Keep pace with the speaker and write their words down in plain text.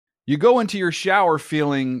You go into your shower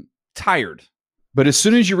feeling tired, but as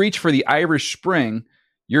soon as you reach for the Irish Spring,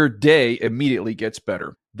 your day immediately gets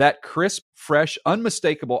better. That crisp, fresh,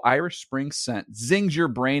 unmistakable Irish Spring scent zings your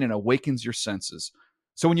brain and awakens your senses.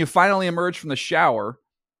 So when you finally emerge from the shower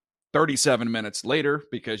 37 minutes later,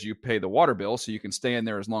 because you pay the water bill so you can stay in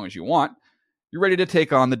there as long as you want, you're ready to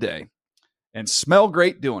take on the day and smell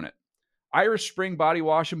great doing it. Irish Spring Body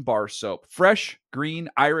Wash and Bar Soap. Fresh, green,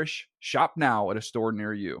 Irish. Shop now at a store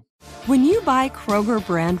near you. When you buy Kroger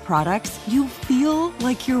brand products, you feel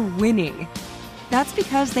like you're winning. That's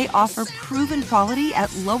because they offer proven quality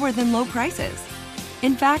at lower than low prices.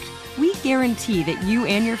 In fact, we guarantee that you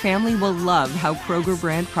and your family will love how Kroger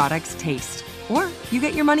brand products taste, or you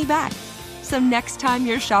get your money back. So next time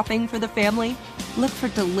you're shopping for the family, look for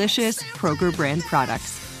delicious Kroger brand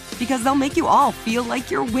products, because they'll make you all feel like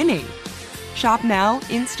you're winning. Shop now,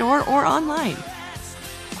 in-store, or online.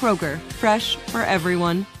 Kroger, fresh for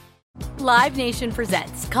everyone. Live Nation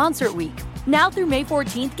presents Concert Week. Now through May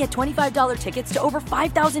 14th, get $25 tickets to over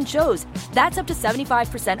 5,000 shows. That's up to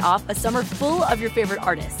 75% off a summer full of your favorite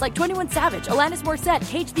artists like 21 Savage, Alanis Morissette,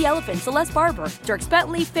 Cage the Elephant, Celeste Barber, Dierks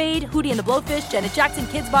Bentley, Fade, Hootie and the Blowfish, Janet Jackson,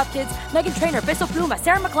 Kidz Bop Kids, Meghan Trainor, Bissell Pluma,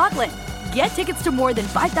 Sarah McLachlan. Get tickets to more than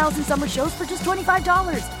 5,000 summer shows for just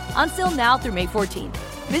 $25. Until now through May 14th.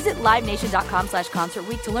 Visit LiveNation.com/Concert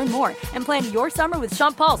Week to learn more and plan your summer with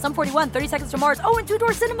Sean Paul, Sum 41, 30 Seconds to Mars, and Two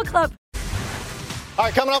Door Cinema Club. All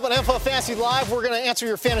right, coming up on NFL Fantasy Live, we're going to answer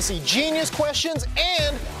your fantasy genius questions,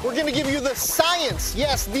 and we're going to give you the science,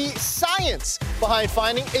 yes, the science behind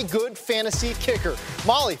finding a good fantasy kicker.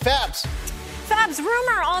 Molly, Fabs. Fabs,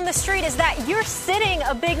 rumor on the street is that you're sitting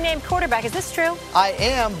a big-name quarterback. Is this true? I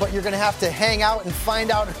am, but you're going to have to hang out and find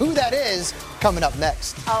out who that is coming up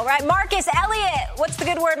next. All right, Marcus Elliott. What's the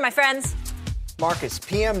good word, my friends? Marcus,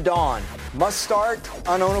 PM Dawn. Must start,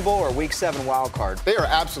 unownable, or Week 7 wild card? They are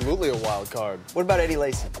absolutely a wild card. What about Eddie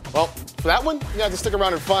Lacy? Well, for that one, you have to stick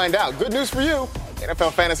around and find out. Good news for you.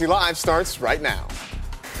 NFL Fantasy Live starts right now.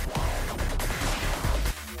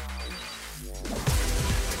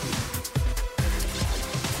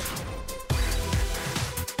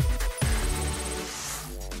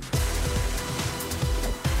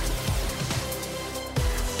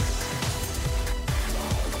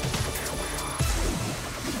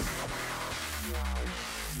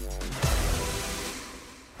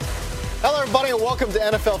 Hello, everybody, and welcome to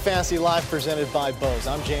NFL Fantasy Live presented by Bose.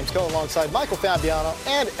 I'm James Coe alongside Michael Fabiano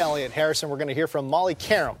and Elliot Harrison. We're going to hear from Molly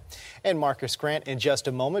Karam and Marcus Grant in just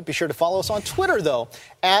a moment. Be sure to follow us on Twitter, though,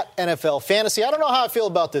 at NFL Fantasy. I don't know how I feel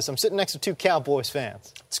about this. I'm sitting next to two Cowboys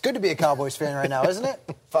fans. It's good to be a Cowboys fan right now, isn't it?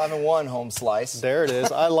 5-1 home slice. There it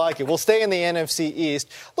is. I like it. We'll stay in the NFC East.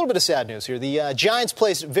 A little bit of sad news here. The Giants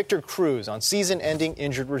placed Victor Cruz on season-ending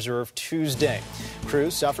injured reserve Tuesday.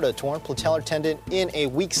 Cruz suffered a torn patellar tendon in a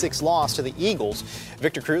Week 6 loss to the Eagles.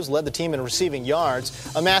 Victor Cruz led the team in receiving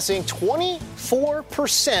yards, amassing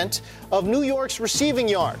 24% of New York's receiving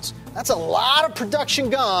yards. That's a lot of production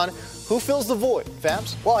gone. Who fills the void,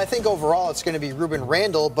 Fabs? Well, I think overall it's going to be Ruben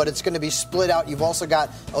Randle, but it's going to be split out. You've also got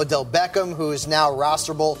Odell Beckham, who is now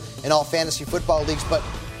rosterable in all fantasy football leagues. But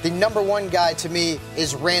the number one guy to me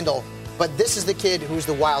is Randle. But this is the kid who's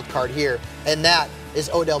the wild card here, and that is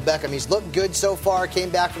Odell Beckham. He's looked good so far, came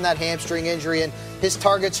back from that hamstring injury, and his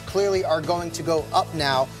targets clearly are going to go up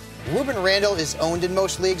now. Ruben Randle is owned in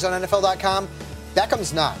most leagues on NFL.com.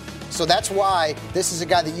 Beckham's not. So that's why this is a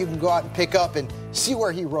guy that you can go out and pick up and see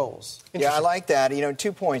where he rolls. Yeah, I like that.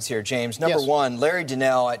 2 points here, James. Number one, Larry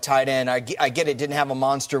Donnell at tight end. I get it, didn't have a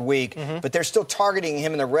monster week, but they're still targeting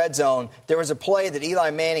him in the red zone. There was a play that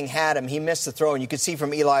Eli Manning had him. He missed the throw, and you could see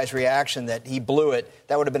from Eli's reaction that he blew it.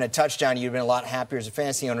 That would have been a touchdown. You'd have been a lot happier as a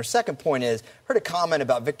fantasy owner. Second point is, heard a comment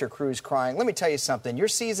about Victor Cruz crying. Let me tell you something. Your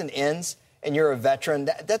season ends, and you're a veteran,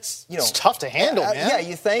 that's, It's tough to handle, man. Yeah,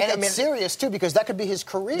 you think? And it's serious, too, because that could be his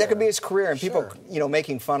career. That could be his career, and Sure. people,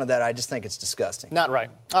 making fun of that, I just think it's disgusting. Not right.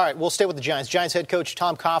 All right, we'll stay with the Giants. Giants head coach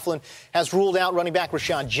Tom Coughlin has ruled out running back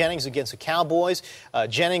Rashawn Jennings against the Cowboys.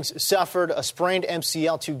 Jennings suffered a sprained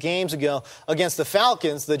MCL 2 games ago against the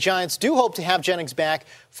Falcons. The Giants do hope to have Jennings back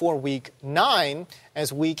for Week 9,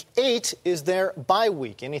 as Week 8 is their bye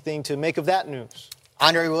week. Anything to make of that news?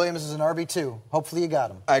 Andre Williams is an RB2. Hopefully you got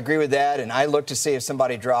him. I agree with that, and I looked to see if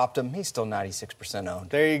somebody dropped him. He's still 96% owned.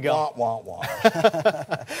 There you go. Wah, wah, wah.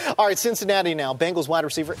 All right, Cincinnati now. Bengals wide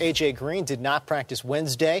receiver A.J. Green did not practice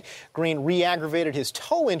Wednesday. Green re-aggravated his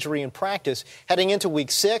toe injury in practice heading into Week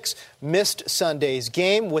 6. Missed Sunday's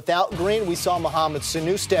game. Without Green, we saw Mohamed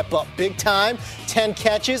Sanu step up big time. 10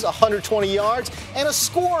 catches, 120 yards, and a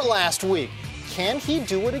score last week. Can he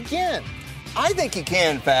do it again? I think he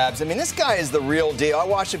can, Fabs. I mean, this guy is the real deal. I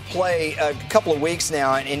watched him play a couple of weeks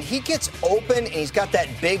now, and he gets open, and he's got that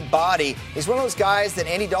big body. He's one of those guys that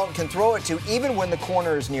Andy Dalton can throw it to even when the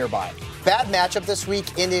corner is nearby. Bad matchup this week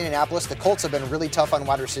in Indianapolis. The Colts have been really tough on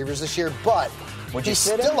wide receivers this year, but he's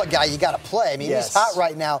still a guy you got to play. I mean, He's hot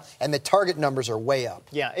right now, and the target numbers are way up.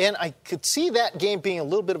 Yeah, and I could see that game being a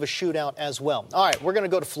little bit of a shootout as well. All right, we're going to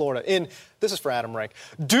go to Florida. This is for Adam Rank.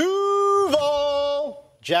 Duval!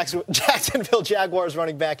 Jacksonville Jaguars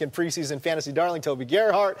running back and preseason fantasy darling Toby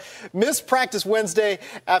Gerhart missed practice Wednesday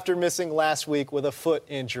after missing last week with a foot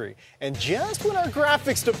injury. And just when our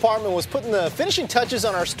graphics department was putting the finishing touches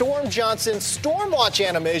on our Storm Johnson Stormwatch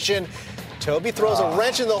animation, Toby throws a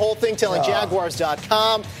wrench in the whole thing, telling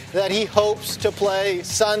Jaguars.com that he hopes to play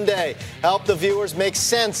Sunday. Help the viewers make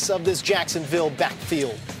sense of this Jacksonville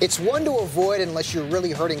backfield. It's one to avoid unless you're really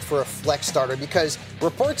hurting for a flex starter, because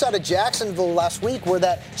reports out of Jacksonville last week were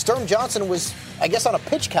that Storm Johnson was, I guess, on a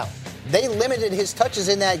pitch count. They limited his touches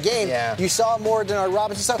in that game. Yeah. You saw more Denard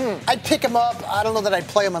Robinson. So I'd pick him up. I don't know that I'd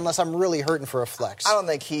play him unless I'm really hurting for a flex. I don't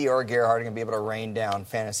think he or Gerhart are going to be able to rain down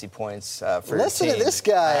fantasy points for Listen your team. to this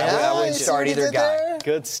guy. I wouldn't start either guy. There?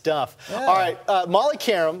 Good stuff. Yeah. All right, Molly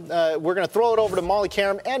Karam. We're going to throw it over to Molly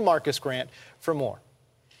Karam and Marcus Grant for more.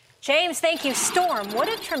 James, thank you. Storm, what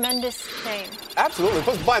a tremendous name. Absolutely.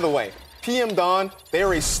 Plus, by the way, PM Dawn, they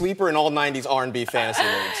are a sleeper in all 90s R&B fantasy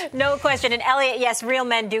leagues. No question. And Elliot, yes, real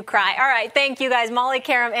men do cry. All right, thank you guys. Molly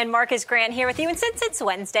Karam and Marcus Grant here with you. And since it's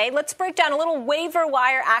Wednesday, let's break down a little waiver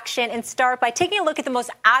wire action and start by taking a look at the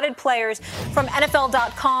most added players from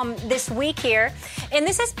NFL.com this week here. And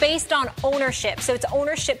this is based on ownership. So it's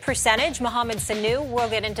ownership percentage. Mohamed Sanu,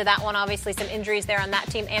 we'll get into that one. Obviously, some injuries there on that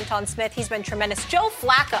team. Anton Smith, he's been tremendous. Joe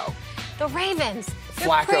Flacco, the Ravens.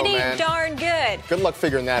 They're pretty darn good. Good luck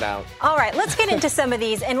figuring that out. All right, let's get into some of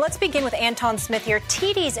these, and let's begin with Anton Smith here.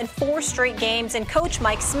 TDs in 4 straight games, and Coach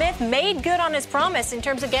Mike Smith made good on his promise in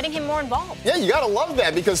terms of getting him more involved. Yeah, you got to love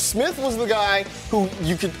that, because Smith was the guy who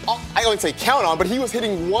you could, I wouldn't say count on, but he was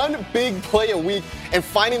hitting one big play a week and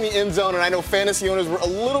finding the end zone, and I know fantasy owners were a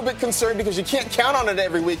little bit concerned because you can't count on it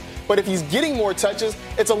every week, but if he's getting more touches,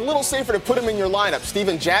 it's a little safer to put him in your lineup.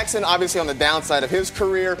 Steven Jackson, obviously on the downside of his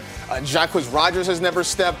career. Jacquizz Rodgers has never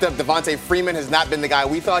stepped up. Devontae Freeman has not been the guy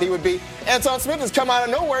we thought he would be. Anton Smith has come out of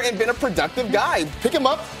nowhere and been a productive guy. Pick him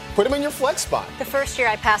up, put him in your flex spot. The first year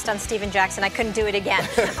I passed on Steven Jackson, I couldn't do it again.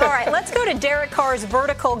 All right, let's go to Derek Carr's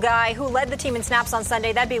vertical guy who led the team in snaps on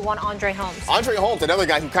Sunday. That'd be one Andre Holmes. Andre Holmes, another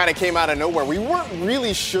guy who kind of came out of nowhere. We weren't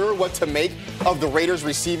really sure what to make of the Raiders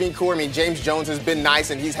receiving core. I mean, James Jones has been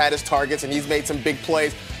nice and he's had his targets and he's made some big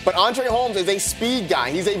plays. But Andre Holmes is a speed guy.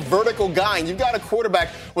 He's a vertical guy. And you've got a quarterback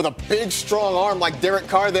with a big, strong arm like Derek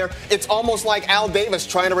Carr there. It's almost like Al Davis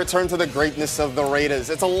trying to return to the greatness of the Raiders.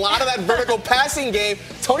 It's a lot of that vertical passing game.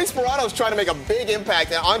 Tony Sparano's trying to make a big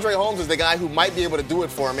impact. And Andre Holmes is the guy who might be able to do it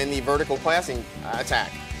for him in the vertical passing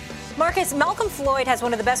attack. Marcus, Malcolm Floyd has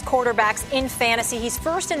one of the best quarterbacks in fantasy. He's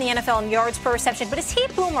first in the NFL in yards per reception. But is he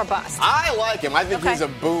boom or bust? I like him. I think he's a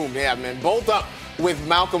boom. Yeah, man. Bolt up with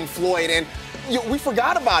Malcolm Floyd. And we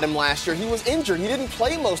forgot about him last year. He was injured. He didn't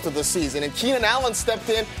play most of the season. And Keenan Allen stepped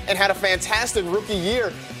in and had a fantastic rookie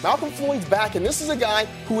year. Malcolm Floyd's back, and this is a guy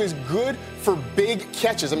who is good for big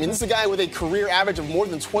catches. I mean, this is a guy with a career average of more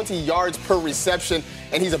than 20 yards per reception,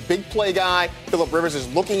 and he's a big play guy. Phillip Rivers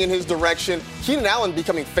is looking in his direction. Keenan Allen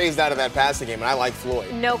becoming phased out of that passing game, and I like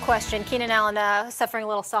Floyd. No question. Keenan Allen suffering a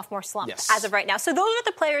little sophomore slump as of right now. So those are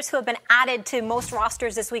the players who have been added to most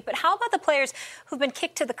rosters this week. But how about the players who've been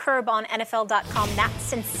kicked to the curb on NFL.com? That's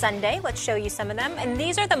since Sunday. Let's show you some of them. And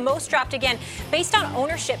these are the most dropped, again, based on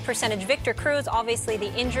ownership percentage. Victor Cruz, obviously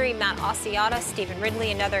the injury. Matt Asiata, Stephen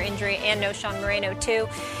Ridley, another injury, and Sean Moreno, too.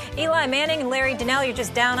 Eli Manning and Larry Donnell, you're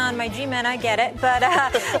just down on my G-men, I get it. But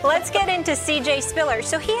let's get into C.J. Spiller.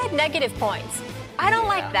 So he had negative points. I don't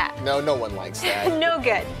like that. No one likes that. No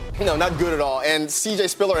good. No, not good at all. And C.J.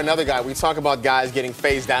 Spiller, another guy. We talk about guys getting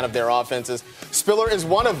phased out of their offenses. Spiller is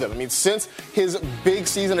one of them. I mean, since his big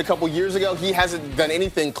season a couple years ago, he hasn't done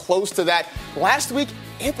anything close to that. Last week,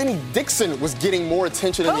 Anthony Dixon was getting more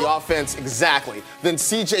attention in the offense, than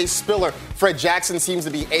C.J. Spiller. Fred Jackson seems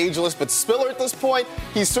to be ageless, but Spiller at this point,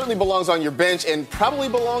 he certainly belongs on your bench and probably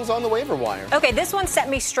belongs on the waiver wire. Okay, this one set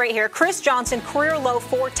me straight here. Chris Johnson, career low,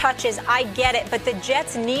 4 touches. I get it, but the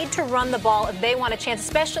Jets need to run the ball if they want a chance,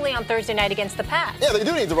 especially on Thursday night against the Pats. Yeah, they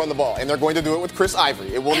do need to run the ball, and they're going to do it with Chris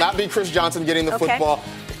Ivory. It will not be Chris Johnson getting the football.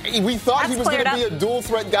 We thought he was going to be a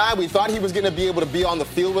dual-threat guy. We thought he was going to be able to be on the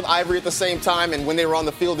field with Ivory at the same time, and when they were on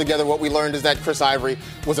the field together, what we learned is that Chris Ivory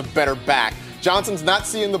was a better back. Johnson's not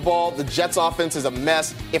seeing the ball. The Jets' offense is a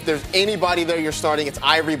mess. If there's anybody there you're starting, it's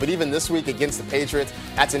Ivory. But even this week against the Patriots,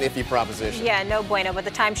 that's an iffy proposition. Yeah, no bueno. But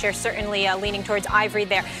the timeshare certainly leaning towards Ivory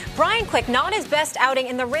there. Brian Quick, not his best outing,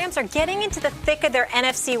 and the Rams are getting into the thick of their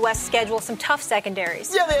NFC West schedule. Some tough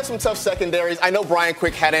secondaries. Yeah, they have some tough secondaries. I know Brian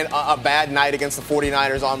Quick had a bad night against the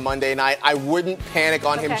 49ers on Monday night. I wouldn't panic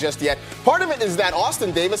on him just yet. Part of it is that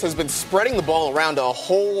Austin Davis has been spreading the ball around to a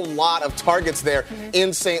whole lot of targets there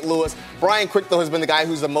in St. Louis. Brian Quick, though, has been the guy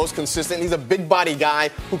who's the most consistent. He's a big body guy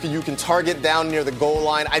who you can target down near the goal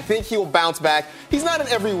line. I think he will bounce back. He's not an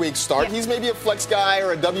every week start. He's maybe a flex guy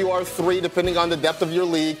or a WR3, depending on the depth of your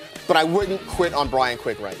league. But I wouldn't quit on Brian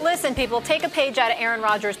Quick right now. Listen, people, take a page out of Aaron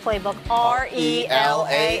Rodgers' playbook.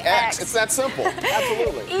 RELAX. It's that simple.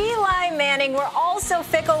 Absolutely. Eli Manning, we're all so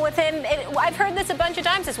fickle with him. I've heard this a bunch of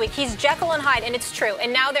times this week. He's Jekyll and Hyde, and it's true.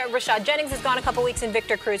 And now that Rashad Jennings has gone a couple weeks and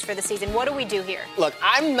Victor Cruz for the season. What do we do here? Look,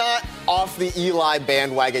 I'm not off the Eli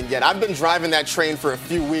bandwagon yet. I've been driving that train for a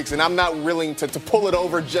few weeks, and I'm not willing to pull it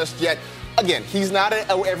over just yet. Again, he's not an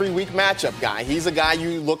every week matchup guy. He's a guy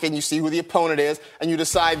you look and you see who the opponent is, and you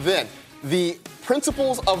decide then. The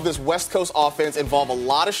principles of this West Coast offense involve a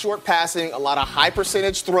lot of short passing, a lot of high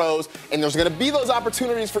percentage throws, and there's going to be those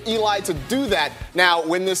opportunities for Eli to do that. Now,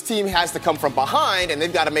 when this team has to come from behind and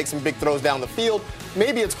they've got to make some big throws down the field,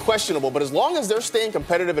 maybe it's questionable. But as long as they're staying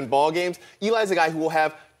competitive in ball games, Eli's a guy who will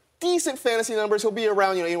have decent fantasy numbers. He'll be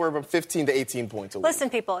around, anywhere from 15 to 18 points a week.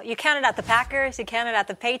 Listen, people, you counted out the Packers, you counted out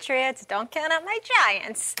the Patriots, don't count out my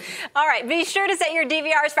Giants. All right, be sure to set your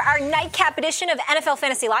DVRs for our nightcap edition of NFL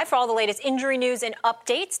Fantasy Live for all the latest injury news and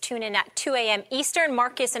updates. Tune in at 2 a.m. Eastern.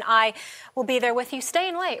 Marcus and I will be there with you,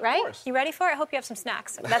 staying late, right? Of course. You ready for it? I hope you have some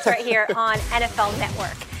snacks. That's right here on NFL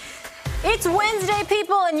Network. It's Wednesday,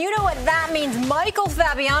 people, and you know what that means. Michael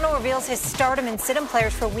Fabiano reveals his stardom and sit-em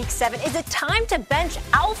players for Week 7. Is it time to bench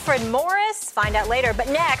Alfred Morris? Find out later. But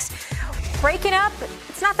next, breaking up,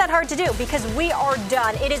 it's not that hard to do because we are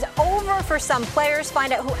done. It is over for some players.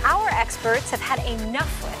 Find out who our experts have had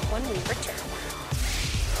enough with when we return.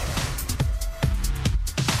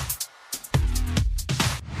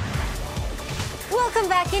 Welcome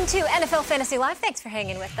back into NFL Fantasy Live. Thanks for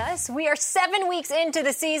hanging with us. We are 7 weeks into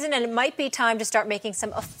the season, and it might be time to start making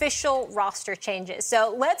some official roster changes.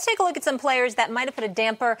 So let's take a look at some players that might have put a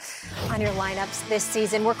damper on your lineups this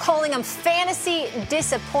season. We're calling them fantasy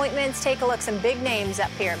disappointments. Take a look. Some big names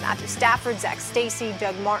up here. Matthew Stafford, Zach Stacy,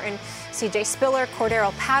 Doug Martin, C.J. Spiller,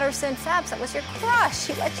 Cordero Patterson. Fabs, that was your crush.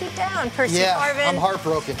 He let you down. Percy Harvin. I'm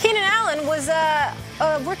heartbroken. Keenan Allen was a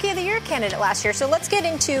Rookie of the Year candidate last year. So let's get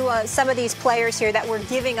into some of these players here that we're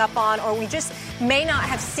giving up on or we just may not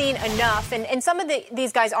have seen enough. And some of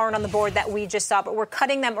these guys aren't on the board that we just saw, but we're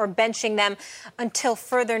cutting them or benching them until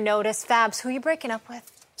further notice. Fabs, who are you breaking up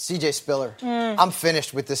with? C.J. Spiller. I'm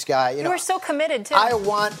finished with this guy. You were so committed, too. I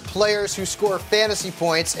want players who score fantasy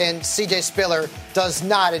points, and C.J. Spiller does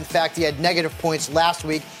not. In fact, he had negative points last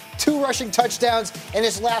week. 2 rushing touchdowns in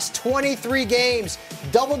his last 23 games.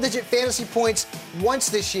 Double-digit fantasy points once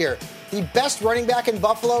this year. The best running back in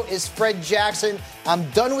Buffalo is Fred Jackson. I'm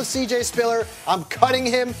done with C.J. Spiller. I'm cutting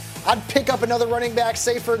him. I'd pick up another running back,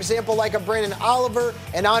 say, for example, like a Brandon Oliver,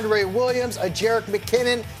 an Andre Williams, a Jerick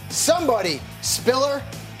McKinnon. Somebody, Spiller,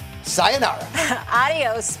 sayonara.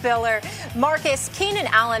 Adios, Spiller. Marcus, Keenan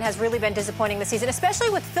Allen has really been disappointing this season, especially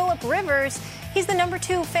with Phillip Rivers. He's the number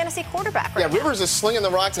 2 fantasy quarterback right now. Rivers is slinging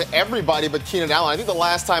the rock to everybody but Keenan Allen. I think the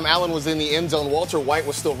last time Allen was in the end zone, Walter White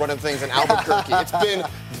was still running things in Albuquerque. It's been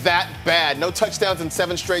that bad. No touchdowns in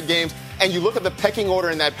 7 straight games. And you look at the pecking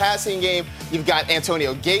order in that passing game, you've got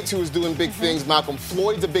Antonio Gates, who is doing big things. Malcolm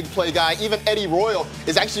Floyd's a big play guy. Even Eddie Royal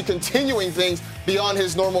is actually continuing things beyond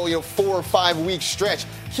his normal 4 or 5 week stretch.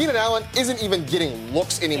 Keenan Allen isn't even getting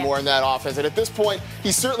looks anymore in that offense. And at this point,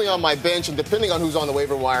 he's certainly on my bench. And depending on who's on the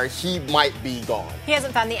waiver wire, he might be gone. He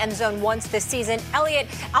hasn't found the end zone once this season. Elliot,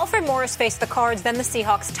 Alfred Morris faced the Cards, then the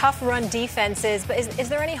Seahawks. Tough run defenses. But is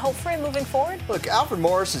there any hope for him moving forward? Look, Alfred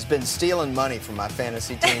Morris has been stealing money from my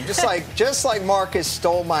fantasy team, just like Marcus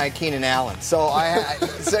stole my Keenan Allen. So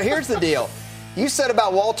here's the deal. You said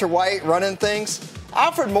about Walter White running things.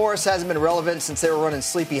 Alfred Morris hasn't been relevant since they were running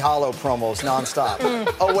Sleepy Hollow promos nonstop.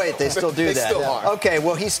 Oh, wait, they still do that. They still are. Okay,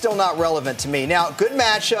 well, he's still not relevant to me. Now, good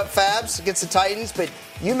matchup, Fabs, against the Titans, but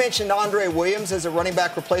you mentioned Andre Williams as a running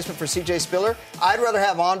back replacement for C.J. Spiller. I'd rather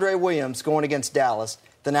have Andre Williams going against Dallas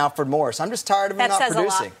than Alfred Morris. I'm just tired of him not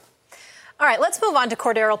producing. All right, let's move on to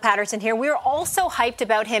Cordero Patterson here. We were all so hyped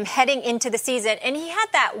about him heading into the season, and he had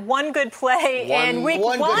that one good play in week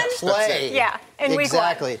 1. One good play. Yeah, in week 1.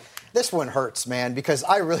 Exactly. This one hurts, man, because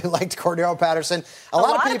I really liked Cordero Patterson. A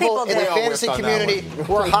lot of people in the fantasy community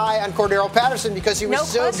were high on Cordero Patterson because he was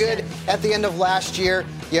so good at the end of last year.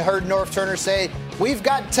 You heard Norv Turner say, we've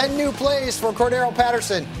got 10 new plays for Cordero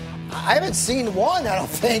Patterson. I haven't seen one, I don't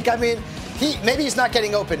think. I mean, maybe he's not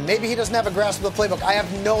getting open. Maybe he doesn't have a grasp of the playbook. I have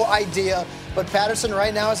no idea. But Patterson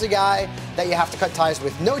right now is a guy that you have to cut ties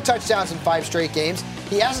with. No touchdowns in 5 straight games.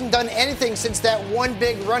 He hasn't done anything since that one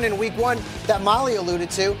big run in week 1 that Molly alluded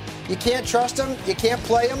to. You can't trust him. You can't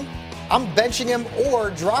play him. I'm benching him or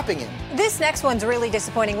dropping him. This next one's really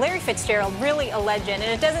disappointing. Larry Fitzgerald, really a legend,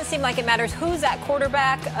 and it doesn't seem like it matters who's at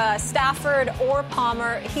quarterback, Stafford or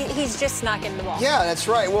Palmer. He's just not getting the ball. Yeah, that's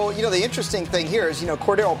right. Well, the interesting thing here is,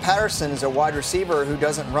 Cordero Patterson is a wide receiver who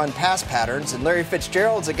doesn't run pass patterns, and Larry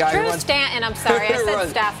Fitzgerald's a guy who runs... Stanton, I'm sorry, I said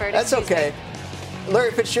Stafford. That's okay.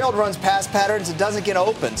 Larry Fitzgerald runs pass patterns and doesn't get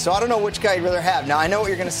open, so I don't know which guy you'd rather have. Now, I know what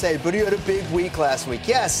you're going to say, but he had a big week last week.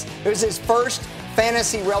 Yes, it was his first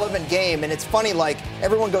fantasy-relevant game, and it's funny, like,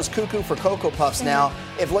 everyone goes cuckoo for Cocoa Puffs now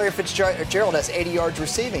if Larry Fitzgerald has 80 yards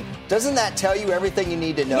receiving. Doesn't that tell you everything you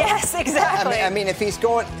need to know? Yes, exactly. I mean if he's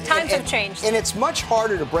going... Times have changed. And it's much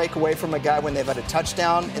harder to break away from a guy when they've had a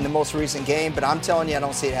touchdown in the most recent game, but I'm telling you, I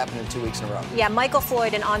don't see it happening 2 weeks in a row. Yeah, Michael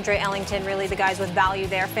Floyd and Andre Ellington, really the guys with value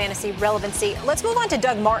there, fantasy relevancy. Let's move on to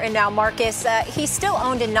Doug Martin now, Marcus. He's still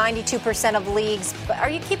owned in 92% of leagues, but are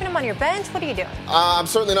you keeping him on your bench? What are you doing? I'm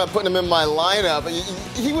certainly not putting him in my lineup.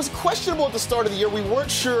 He was questionable at the start of the year. We weren't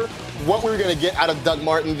sure what we were going to get out of Doug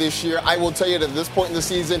Martin this year. I will tell you that at this point in the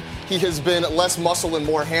season, he has been less muscle and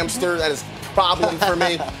more hamster. That is a problem for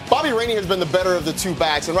me. Bobby Rainey has been the better of the two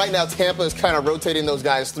backs, and right now Tampa is kind of rotating those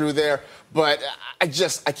guys through there. But I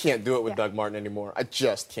can't do it with Doug Martin anymore. I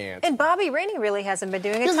just can't. And Bobby Rainey really hasn't been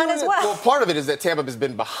doing a ton as well. Well, part of it is that Tampa has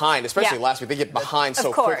been behind, especially last week. They get behind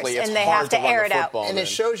so quickly. It's and they hard have to air it out. And it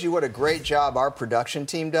shows you what a great job our production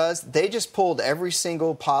team does. They just pulled every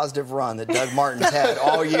single positive run that Doug Martin's had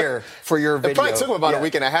all year for your video. It probably took him about a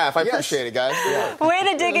week and a half. I appreciate it, guys. Yeah. Way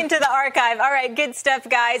to dig into the archive. All right, good stuff,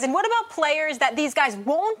 guys. And what about players that these guys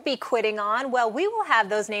won't be quitting on? Well, we will have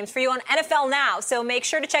those names for you on NFL Now. So make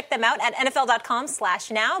sure to check them out at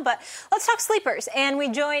NFL.com/now. But let's talk sleepers. And we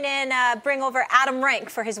join in, bring over Adam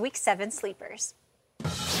Rank for his Week 7 sleepers.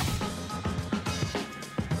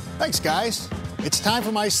 Thanks, guys. It's time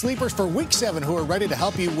for my sleepers for Week 7 who are ready to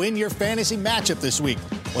help you win your fantasy matchup this week.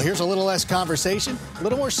 Well, here's a little less conversation, a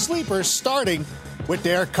little more sleepers, starting with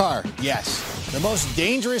Derek Carr. Yes, the most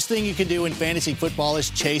dangerous thing you can do in fantasy football is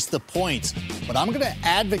chase the points. But I'm going to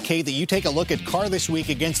advocate that you take a look at Carr this week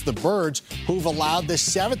against the Birds, who've allowed the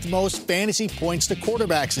 7th most fantasy points to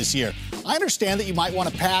quarterbacks this year. I understand that you might want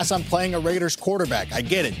to pass on playing a Raiders quarterback. I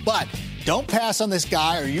get it. But don't pass on this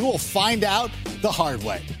guy or you will find out the hard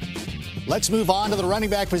way. Let's move on to the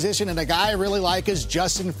running back position, and a guy I really like is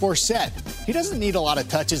Justin Forsett. He doesn't need a lot of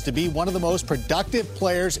touches to be one of the most productive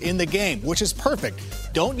players in the game, which is perfect.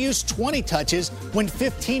 Don't use 20 touches when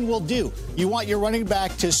 15 will do. You want your running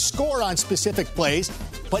back to score on specific plays,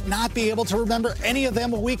 but not be able to remember any of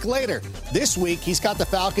them a week later. This week, he's got the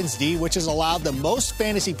Falcons D, which has allowed the most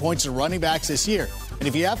fantasy points to running backs this year. And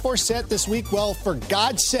if you have Forsett this week, well, for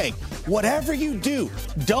God's sake, whatever you do,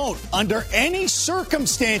 don't, under any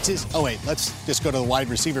circumstances. Oh, wait, let's just go to the wide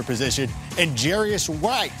receiver position. And Jarius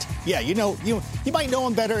Wright. Yeah, you might know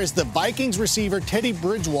him better as the Vikings receiver Teddy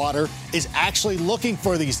Bridgewater is actually looking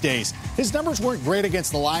for these days. His numbers weren't great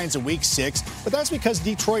against the Lions in Week 6, but that's because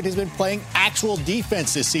Detroit has been playing actual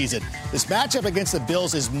defense this season. This matchup against the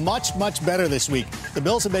Bills is much, much better this week. The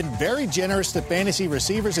Bills have been very generous to fantasy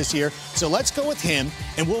receivers this year, so let's go with him.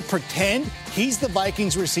 And we'll pretend he's the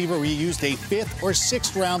Vikings receiver we used a 5th or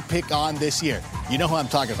 6th round pick on this year. You know who I'm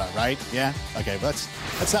talking about, right? Yeah? Okay, let's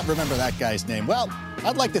not remember that guy's name. Well,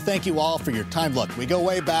 I'd like to thank you all for your time. Look, we go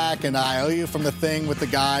way back, and I owe you from the thing with the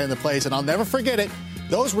guy and the place, and I'll never forget it.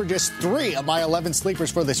 Those were just 3 of my 11 sleepers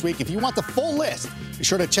for this week. If you want the full list, be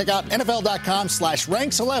sure to check out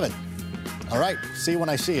NFL.com/ranks11. All right, see you when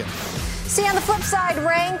I see you. See, on the flip side,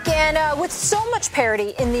 Rank, and with so much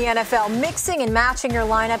parity in the NFL, mixing and matching your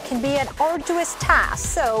lineup can be an arduous task.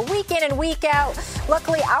 So week in and week out,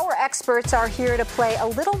 luckily our experts are here to play a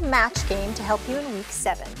little match game to help you in Week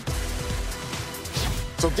 7.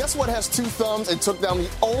 So guess what has 2 thumbs and took down the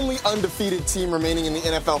only undefeated team remaining in the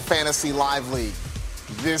NFL Fantasy Live League?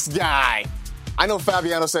 This guy. I know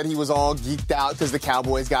Fabiano said he was all geeked out because the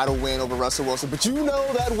Cowboys got a win over Russell Wilson, but you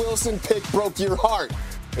know that Wilson pick broke your heart.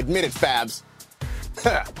 Admit it, Fabs.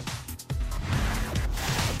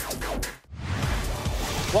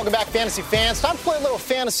 Welcome back, fantasy fans. Time to play a little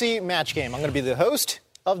fantasy match game. I'm going to be the host.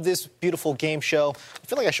 of this beautiful game show. I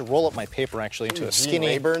feel like I should roll up my paper actually into a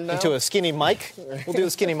skinny mic. We'll do a skinny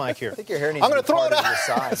mic here. I think your hair needs I'm going to throw it out. To the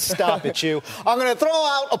side. Stop it, you. I'm going to throw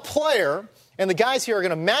out a player, and the guys here are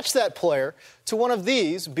going to match that player to one of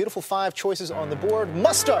these beautiful 5 choices on the board.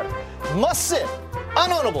 Must start, must sit,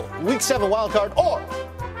 unownable, Week 7 wildcard, or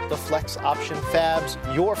the flex option. Fabs,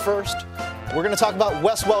 you're first. We're going to talk about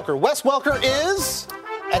Wes Welker. Wes Welker is...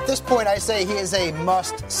 At this point, I say he is a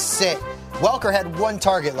must-sit. Welker had 1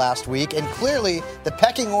 target last week, and clearly the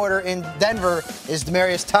pecking order in Denver is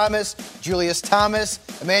Demaryius Thomas, Julius Thomas,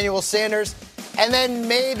 Emmanuel Sanders, and then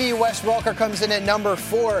maybe Wes Welker comes in at number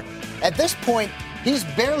 4. At this point, he's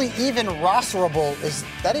barely even rosterable. Is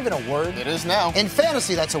that even a word? It is now. In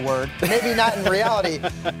fantasy, that's a word. Maybe not in reality.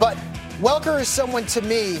 But Welker is someone to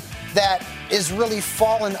me that is really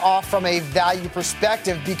fallen off from a value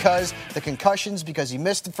perspective because the concussions, because he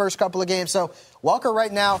missed the first couple of games. So Welker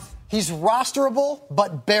right now, he's rosterable,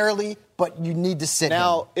 but barely, but you need to sit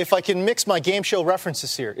now, him. If I can mix my game show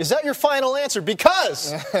references here, is that your final answer?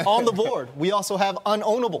 Because on the board, we also have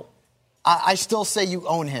unownable. I still say you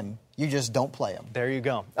own him. You just don't play him. There you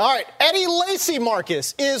go. All right, Eddie Lacy,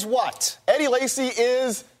 Marcus, is what? Eddie Lacy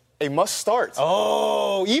is a must start.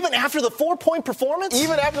 Oh, even after the 4-point performance?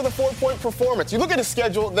 Even after the 4-point performance. You look at his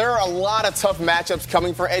schedule, there are a lot of tough matchups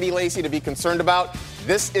coming for Eddie Lacy to be concerned about.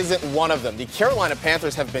 This isn't one of them. The Carolina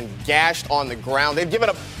Panthers have been gashed on the ground. They've given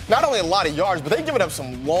up not only a lot of yards, but they've given up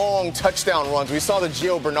some long touchdown runs. We saw the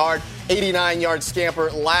Gio Bernard 89-yard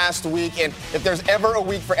scamper last week, and if there's ever a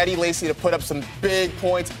week for Eddie Lacy to put up some big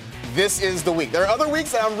points, this is the week. There are other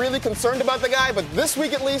weeks that I'm really concerned about the guy, but this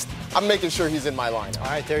week at least, I'm making sure he's in my lineup. All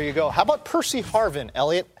right, there you go. How about Percy Harvin,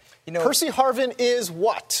 Elliot? You know, Percy Harvin is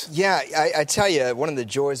what? Yeah, I tell you, one of the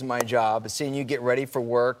joys of my job is seeing you get ready for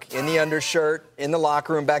work in the undershirt, in the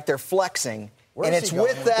locker room back there flexing. And it's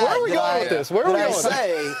with that. Where are we going with this? Where are we going with this? I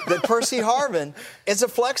say that Percy Harvin is a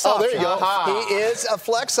flex option. Oh, there you go. He is a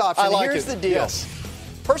flex option. I like Here's the deal. Yes.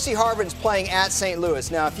 Percy Harvin's playing at St.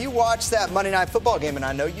 Louis. Now, if you watched that Monday Night Football game, and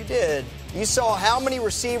I know you did, you saw how many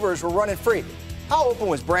receivers were running free. How open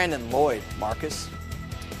was Brandon Lloyd, Marcus?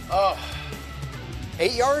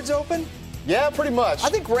 8 yards open? Yeah, pretty much. I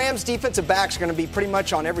think Rams defensive backs are going to be pretty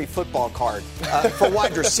much on every football card for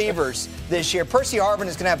wide receivers this year. Percy Harvin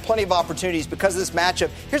is going to have plenty of opportunities because of this matchup.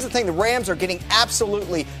 Here's the thing. The Rams are getting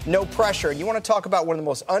absolutely no pressure. You want to talk about one of the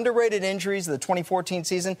most underrated injuries of the 2014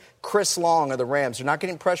 season? Chris Long of the Rams. They're not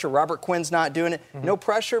getting pressure. Robert Quinn's not doing it. No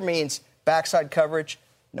pressure means backside coverage.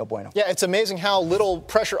 No bueno. Yeah, it's amazing how little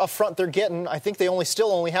pressure up front they're getting. I think they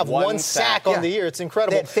still only have one sack on the year. It's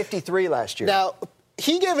incredible. They had 53 last year. Now,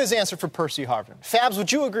 he gave his answer for Percy Harvin. Fabs,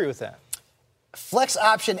 would you agree with that? Flex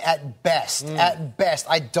option at best. At best,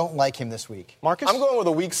 I don't like him this week. Marcus? I'm going with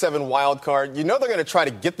a Week 7 wild card. You know they're going to try to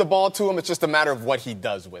get the ball to him. It's just a matter of what he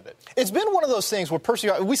does with it. It's been one of those things where Percy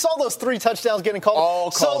Harvin, we saw those 3 touchdowns getting called. All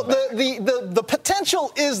called so the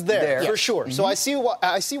potential is there. For sure. So I see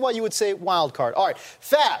why you would say wild card. All right,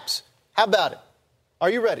 Fabs, how about it? Are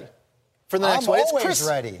you ready for the next one? I'm always Chris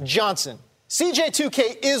ready. Johnson.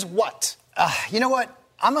 CJ2K is what? You know what?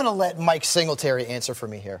 I'm going to let Mike Singletary answer for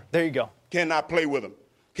me here. There you go. Cannot play with him.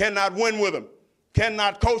 Cannot win with him.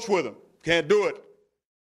 Cannot coach with him. Can't do it.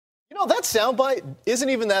 You know, that soundbite isn't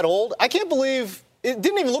even that old. I can't believe it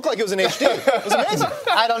didn't even look like it was in HD. It was amazing.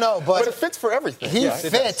 I don't know, but it fits for everything. He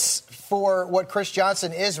fits for what Chris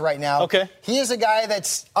Johnson is right now. Okay. He is a guy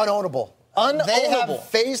that's unownable. They have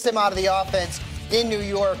phased him out of the offense in New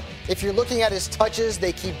York. If you're looking at his touches,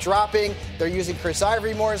 they keep dropping. They're using Chris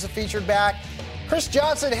Ivory more as a featured back. Chris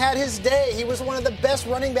Johnson had his day. He was one of the best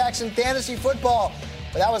running backs in fantasy football.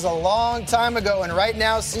 But that was a long time ago, and right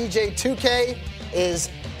now CJ2K is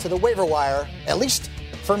to the waiver wire, at least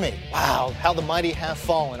for me. Wow, how the mighty have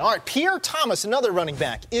fallen. All right, Pierre Thomas, another running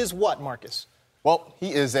back, is what, Marcus? Well,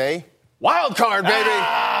 he is a wild card, baby.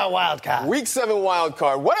 Wild card. Week 7 wild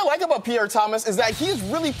card. What I like about Pierre Thomas is that he's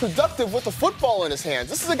really productive with the football in his hands.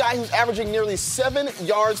 This is a guy who's averaging nearly 7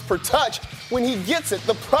 yards per touch when he gets it.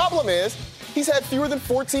 The problem is he's had fewer than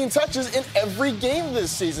 14 touches in every game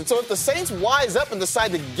this season. So if the Saints wise up and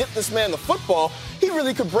decide to get this man the football, he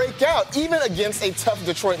really could break out, even against a tough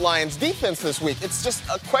Detroit Lions defense this week. It's just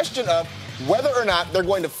a question of whether or not they're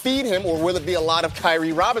going to feed him, or will it be a lot of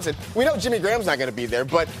Kyrie Robinson? We know Jimmy Graham's not going to be there,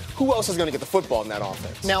 but who else is going to get the football in that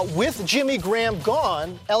offense? Now, with Jimmy Graham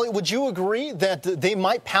gone, Elliot, would you agree that they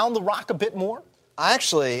might pound the rock a bit more?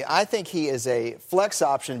 Actually, I think he is a flex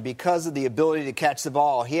option because of the ability to catch the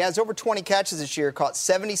ball. He has over 20 catches this year, caught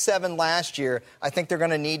 77 last year. I think they're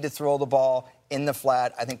going to need to throw the ball in the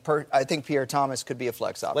flat. I think Pierre Thomas could be a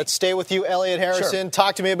flex option. Let's stay with you, Elliot Harrison. Sure.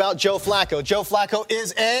 Talk to me about Joe Flacco. Joe Flacco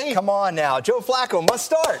is a... Come on now. Joe Flacco must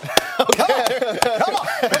start. Okay. Come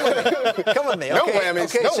on. Come with me. No Okay. whammies.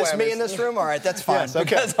 Okay, No it's just whammies. me in this room? All right, that's fine. Yes, okay.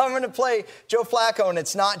 Because I'm going to play Joe Flacco, and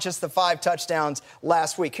it's not just the 5 touchdowns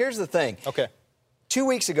last week. Here's the thing. Okay. 2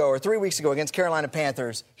 weeks ago or 3 weeks ago against Carolina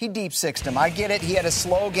Panthers, he deep sixed him. I get it. He had a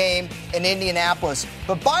slow game in Indianapolis.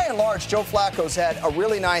 But by and large, Joe Flacco's had a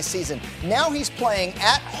really nice season. Now he's playing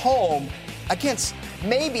at home against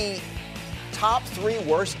maybe top 3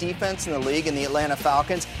 worst defense in the league in the Atlanta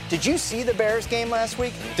Falcons. Did you see the Bears game last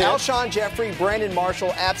week? Alshon Jeffrey, Brandon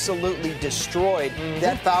Marshall absolutely destroyed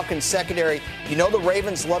that Falcons secondary. You know the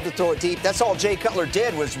Ravens love to throw it deep. That's all Jay Cutler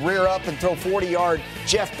did was rear up and throw 40-yard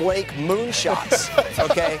Jeff Blake moonshots.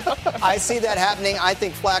 Okay? I see that happening. I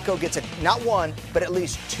think Flacco gets not 1, but at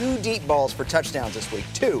least 2 deep balls for touchdowns this week.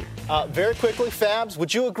 2. Very quickly, Fabs,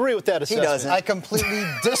 would you agree with that assessment? He doesn't. I completely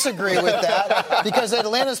disagree with that because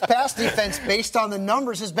Atlanta's pass defense, based on the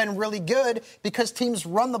numbers, has been really good because teams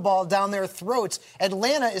run the ball down their throats.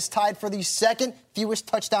 Atlanta is tied for the second fewest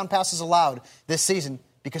touchdown passes allowed this season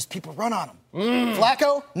because people run on them.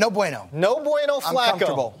 Flacco, no bueno. No bueno, Flacco. I'm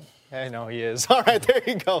comfortable. I know he is. All right, there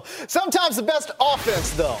you go. Sometimes the best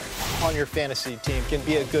offense, though, on your fantasy team can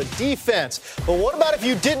be a good defense. But what about if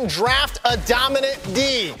you didn't draft a dominant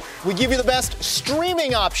D? We give you the best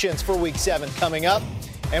streaming options for Week 7 coming up.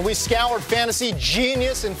 And we scoured Fantasy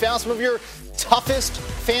Genius and found some of your toughest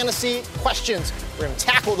fantasy questions. We're going to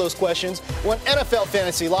tackle those questions when NFL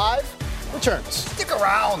Fantasy Live returns. Stick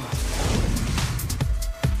around.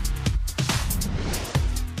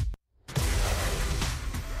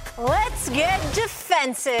 Let's get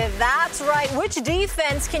defensive. That's right. Which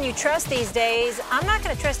defense can you trust these days? I'm not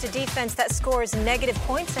going to trust a defense that scores negative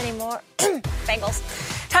points anymore. Bengals.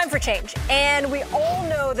 Time for change. And we all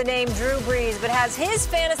know the name Drew Brees, but has his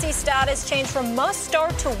fantasy status changed from must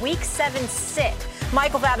start to Week 7 sit?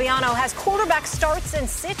 Michael Fabiano has quarterback starts and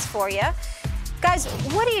sits for you. Guys,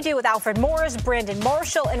 what do you do with Alfred Morris, Brandon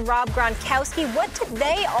Marshall, and Rob Gronkowski? What do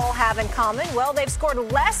they all have in common? Well, they've scored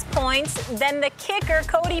less points than the kicker,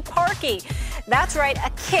 Cody Parkey. That's right, a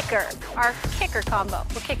kicker. Our kicker combo.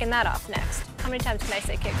 We're kicking that off next. How many times can I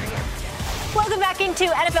say kicker here? Welcome back into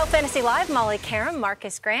NFL Fantasy Live. Molly Karam,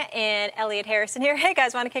 Marcus Grant, and Elliot Harrison here. Hey,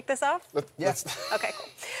 guys, want to kick this off? Yes. Okay, cool.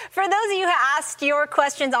 For those of you who asked your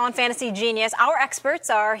questions on Fantasy Genius, our experts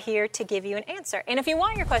are here to give you an answer. And if you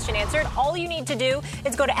want your question answered, all you need to do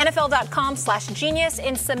is go to NFL.com/genius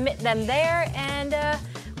and submit them there, and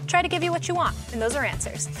try to give you what you want. And those are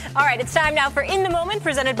answers. All right, it's time now for In the Moment,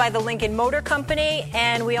 presented by the Lincoln Motor Company,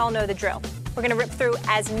 and we all know the drill. We're going to rip through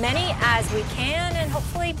as many as we can and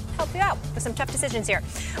hopefully help you out with some tough decisions here.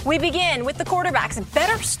 We begin with the quarterbacks.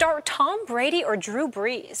 Better start Tom Brady or Drew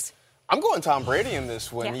Brees? I'm going Tom Brady in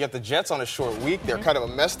this one. Yeah. You got the Jets on a short week. They're kind of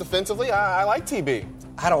a mess defensively. I like TB.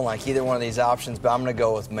 I don't like either one of these options, but I'm going to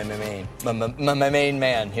go with my main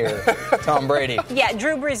man here, Tom Brady. Yeah,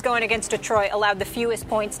 Drew Brees going against Detroit allowed the fewest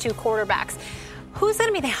points to quarterbacks. Who's going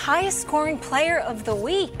to be the highest scoring player of the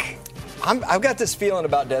week? I've got this feeling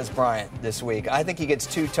about Dez Bryant this week. I think he gets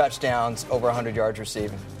 2 touchdowns, over 100 yards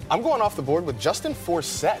receiving. I'm going off the board with Justin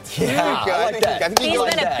Forsett. Yeah, I like that. He's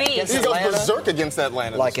been a beast. He goes berserk against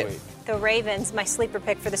Atlanta like this it. week. The Ravens, my sleeper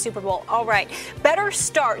pick for the Super Bowl. All right. Better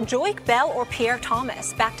start Joique Bell or Pierre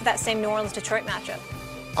Thomas? Back to that same New Orleans-Detroit matchup.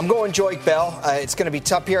 I'm going Joique Bell. It's going to be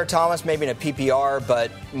tough. Pierre Thomas, maybe in a PPR, but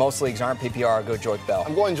most leagues aren't PPR. I'll go Joique Bell.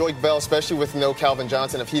 I'm going Joique Bell, especially with no Calvin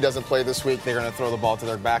Johnson. If he doesn't play this week, they're going to throw the ball to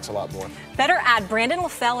their backs a lot more. Better add Brandon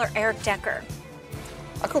LaFell or Eric Decker?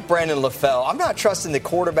 I'll go Brandon LaFell. I'm not trusting the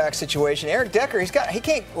quarterback situation. Eric Decker, he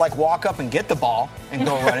can't walk up and get the ball and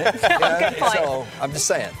go run it. Good point. So I'm just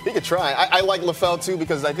saying. He could try. I like LaFell too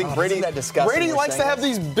because I think Brady likes to have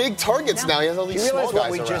these big targets now. He has all these small guys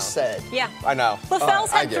what we around. just said? Yeah. I know.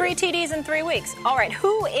 LaFell's had 3 TDs in 3 weeks. All right.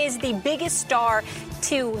 Who is the biggest star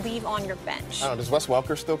to leave on your bench? I don't know. Does Wes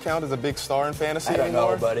Welker still count as a big star in fantasy I don't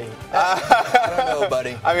anymore? know, buddy. I don't know,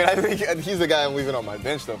 buddy. I mean, I think he's the guy I'm leaving on my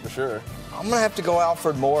bench, though, for sure. I'm going to have to go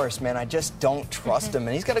Alfred Morris, man. I just don't trust him,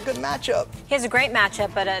 and he's got a good matchup. He has a great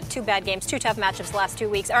matchup, but 2 bad games, 2 tough matchups the last 2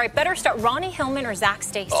 weeks. All right, better start Ronnie Hillman or Zach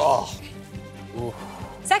Stacy? Oh.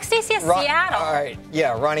 Zach Stacy at Seattle. All right,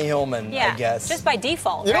 yeah, Ronnie Hillman, Yeah, I guess. just by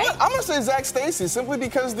default, You right? know what? I'm going to say Zach Stacy simply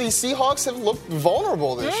because the Seahawks have looked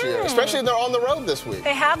vulnerable this year, especially if they're on the road this week.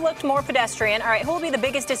 They have looked more pedestrian. All right, who will be the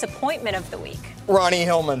biggest disappointment of the week? Ronnie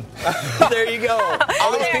Hillman. There you go.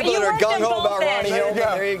 All those people that are gung-ho about Ronnie Hillman,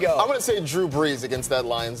 there you go. I'm going to say Drew Brees against that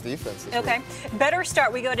Lions defense this Okay. week. Better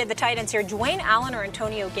start. We go to the tight ends here. Dwayne Allen or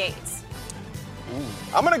Antonio Gates?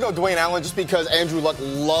 I'm going to go Dwayne Allen just because Andrew Luck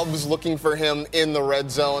loves looking for him in the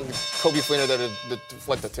red zone. Coby Fleener there to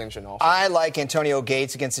deflect the tension off. I like Antonio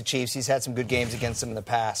Gates against the Chiefs. He's had some good games against them in the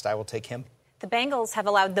past. I will take him. The Bengals have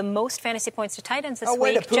allowed the most fantasy points to tight ends this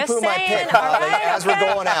way week. to poo-poo my pick, as we're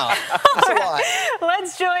going out. That's a lot.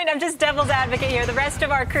 Let's join. I'm just devil's advocate here. The rest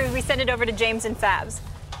of our crew, we send it over to James and Fabs.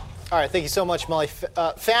 All right, thank you so much, Molly.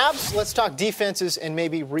 Fabs, let's talk defenses and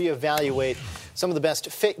maybe reevaluate some of the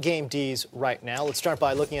best fit game Ds right now. Let's start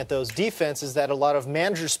by looking at those defenses that a lot of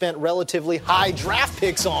managers spent relatively high draft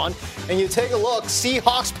picks on. And you take a look,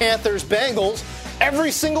 Seahawks, Panthers, Bengals,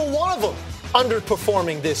 every single one of them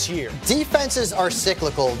underperforming this year. Defenses are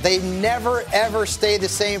cyclical. They never, ever stay the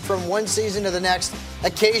same from one season to the next.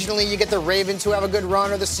 Occasionally you get the Ravens who have a good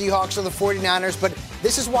run, or the Seahawks or the 49ers, but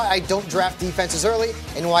this is why I don't draft defenses early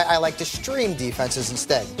and why I like to stream defenses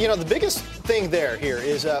instead. You know, the biggest thing here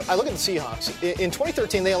is I look at the Seahawks. In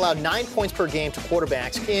 2013, they allowed 9 points per game to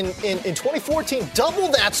quarterbacks. In 2014,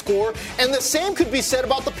 double that score, and the same could be said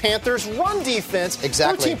about the Panthers' run defense.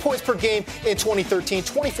 Exactly. 13 points per game in 2013,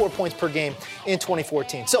 24 points per game in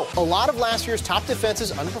 2014. So a lot of last year's top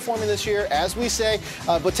defenses underperforming this year, as we say.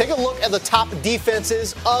 But take a look at the top defenses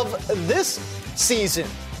of this season.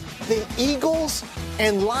 The Eagles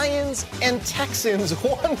and Lions and Texans,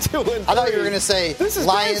 1, 2, and 3. I thought you were going to say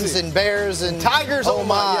Lions crazy. And Bears and Tigers. Oh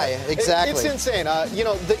my, yeah. exactly. It's insane.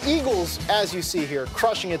 The Eagles, as you see here,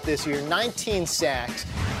 crushing it this year. 19 sacks,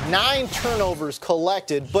 9 turnovers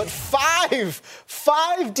collected, but 5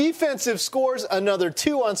 defensive scores, another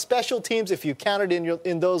 2 on special teams if you counted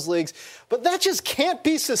in those leagues. But that just can't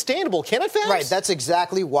be sustainable, can it, Fabs? Right, that's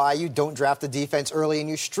exactly why you don't draft the defense early and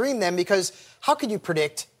you stream them, because how can you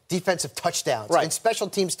predict defensive touchdowns and special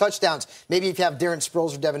teams touchdowns? Maybe if you have Darren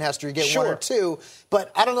Sproles or Devin Hester, you get 1 or 2.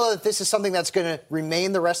 But I don't know that this is something that's going to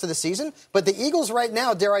remain the rest of the season. But the Eagles right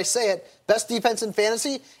now, dare I say it, best defense in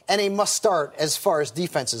fantasy and a must-start as far as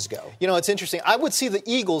defenses go. You know, it's interesting. I would see the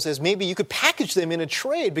Eagles as maybe you could package them in a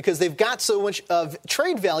trade because they've got so much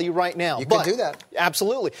trade value right now. You could do that.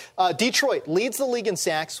 Absolutely. Detroit leads the league in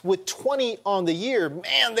sacks with 20 on the year.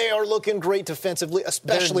 Man, they are looking great defensively,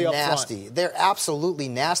 especially up front. They're absolutely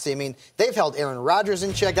nasty. I mean, they've held Aaron Rodgers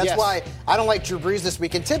in check. That's why I don't like Drew Brees this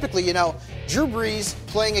week. And typically, you know, Drew Brees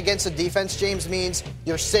playing against a defense, James, means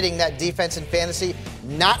you're sitting that defense in fantasy.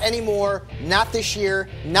 Not anymore, not this year,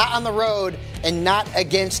 not on the road, and not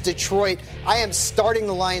against Detroit. I am starting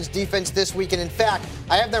the Lions defense this week, and in fact,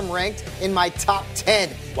 I have them ranked in my top 10.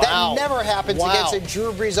 Wow. That never happens against a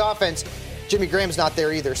Drew Brees offense. Jimmy Graham's not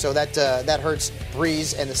there either, so that hurts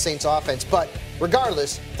Brees and the Saints offense. But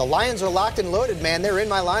regardless, the Lions are locked and loaded, man. They're in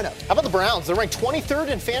my lineup. How about the Browns? They're ranked 23rd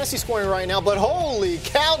in fantasy scoring right now, but holy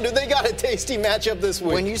cow, do they got a tasty matchup this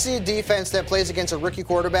week. When you see a defense that plays against a rookie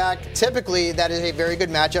quarterback, typically that is a very good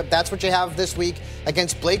matchup. That's what you have this week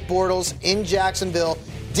against Blake Bortles in Jacksonville.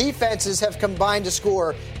 Defenses have combined to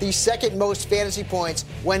score the second most fantasy points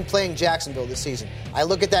when playing Jacksonville this season. I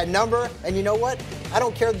look at that number, and you know what? I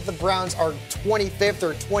don't care that the Browns are 25th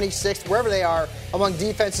or 26th, wherever they are, among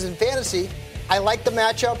defenses in fantasy. I like the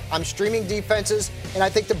matchup. I'm streaming defenses, and I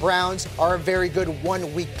think the Browns are a very good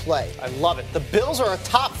 1 week play. I love it. The Bills are a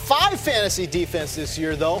top 5 fantasy defense this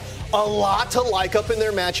year, though. A lot to like up in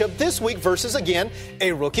their matchup this week versus, again,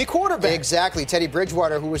 a rookie quarterback. Exactly. Teddy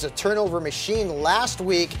Bridgewater, who was a turnover machine last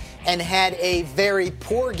week and had a very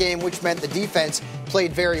poor game, which meant the defense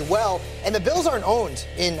played very well. And the Bills aren't owned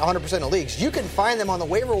in 100% of leagues. You can find them on the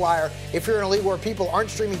waiver wire if you're in a league where people aren't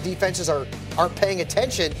streaming defenses or aren't paying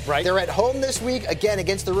attention. Right. They're at home this week, again,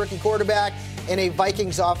 against the rookie quarterback in a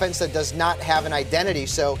Vikings offense that does not have an identity.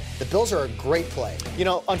 So the Bills are a great play. You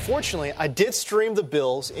know, unfortunately, I did stream the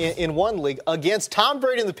Bills in one league against Tom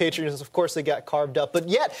Brady and the Patriots. Of course, they got carved up. But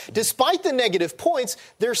yet, despite the negative points,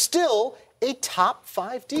 they're still a top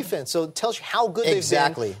 5 defense. So it tells you how good they've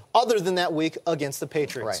been other than that week against the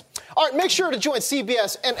Patriots. Right. All right, make sure to join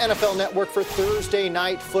CBS and NFL Network for Thursday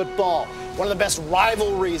Night Football. One of the best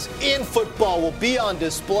rivalries in football will be on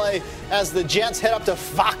display as the Jets head up to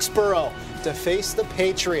Foxborough to face the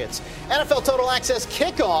Patriots. NFL Total Access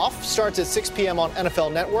kickoff starts at 6 p.m. on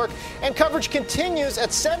NFL Network, and coverage continues at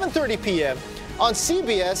 7:30 p.m. on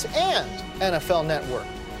CBS and NFL Network.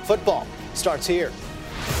 Football starts here.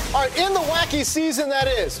 All right, in the wacky season that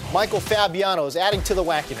is, Michael Fabiano is adding to the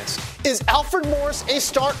wackiness. Is Alfred Morris a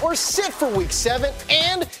start or sit for Week 7?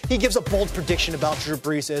 And he gives a bold prediction about Drew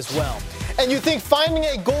Brees as well. And you think finding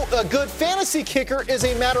a good fantasy kicker is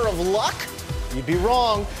a matter of luck? You'd be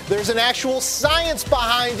wrong. There's an actual science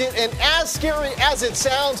behind it, and as scary as it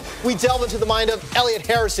sounds, we delve into the mind of Elliot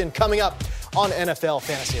Harrison coming up on NFL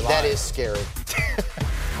Fantasy Live. That is scary.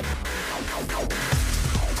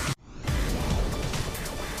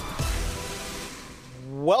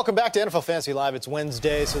 welcome back to NFL Fantasy Live. It's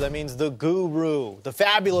Wednesday, so that means the guru, the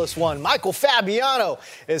fabulous one, Michael Fabiano,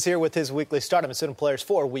 is here with his weekly start and sit players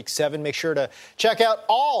for Week 7. Make sure to check out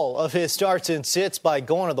all of his starts and sits by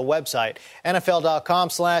going to the website,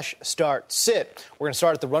 NFL.com/start-sit. We're going to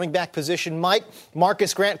start at the running back position. Mike,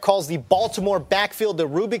 Marcus Grant calls the Baltimore backfield the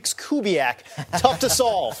Rubik's Kubiak. Tough to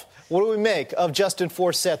solve. What do we make of Justin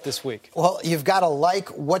Forsett this week? Well, you've got to like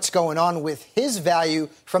what's going on with his value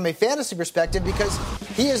from a fantasy perspective because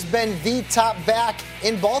he has been the top back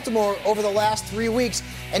in Baltimore over the last 3 weeks,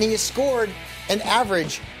 and he has scored an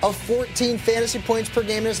average of 14 fantasy points per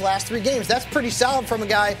game in his last 3 games. That's pretty solid from a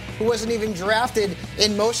guy who wasn't even drafted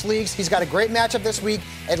in most leagues. He's got a great matchup this week.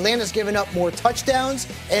 Atlanta's given up more touchdowns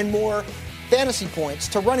and more fantasy points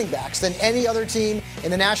to running backs than any other team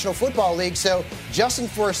in the National Football League. So Justin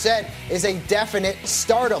Forsett is a definite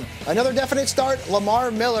stardom. Another definite start,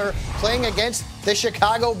 Lamar Miller playing against the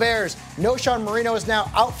Chicago Bears. Knowshon Moreno is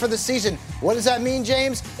now out for the season. What does that mean,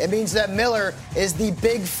 James? It means that Miller is the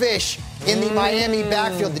big fish in the Miami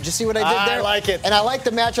backfield. Did you see what I did there? I like it. And I like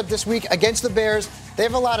the matchup this week against the Bears.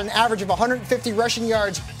 They've allowed an average of 150 rushing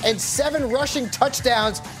yards and 7 rushing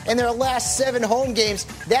touchdowns in their last 7 home games.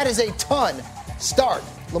 That is a ton. Start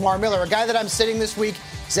Lamar Miller. A guy that I'm sitting this week,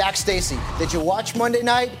 Zach Stacy. Did you watch Monday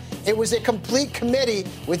night? It was a complete committee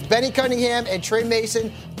with Benny Cunningham and Trey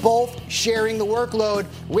Mason both sharing the workload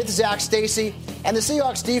with Zach Stacy. And the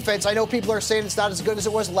Seahawks defense, I know people are saying it's not as good as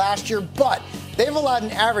it was last year, but they've allowed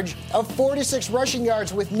an average of 46 rushing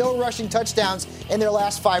yards with no rushing touchdowns in their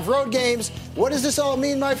last 5 road games. What does this all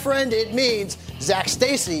mean, my friend? It means Zach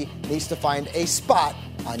Stacy needs to find a spot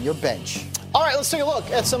on your bench. All right, let's take a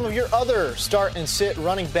look at some of your other start and sit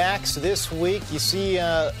running backs this week. You see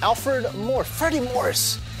Alfred Morris, Freddie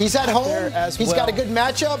Morris. He's at home. He's got a good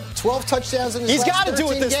matchup. 12 touchdowns in his last 13 games. He's got to do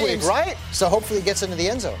it this week, right? So hopefully he gets into the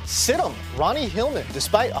end zone. Sit him. Ronnie Hillman,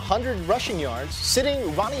 despite 100 rushing yards,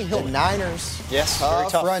 sitting Ronnie Hillman. The Niners. Yes, very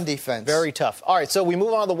tough run defense. Very tough. All right, so we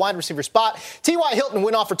move on to the wide receiver spot. T.Y. Hilton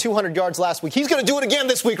went off for 200 yards last week. He's going to do it again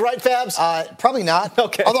this week, right, Fabs? Probably not.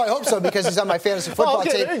 Okay. Although I hope so because he's on my fantasy football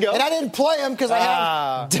team. There you go. And I didn't play him because I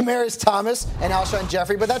have Demaryius Thomas and Alshon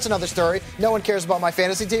Jeffrey, but that's another story. No one cares about my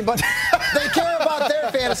fantasy team, but they care about their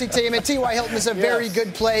fantasy team, and T.Y. Hilton is a very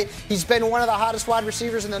good play. He's been one of the hottest wide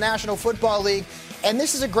receivers in the National Football League, and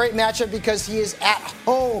this is a great matchup because he is at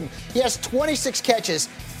home. He has 26 catches,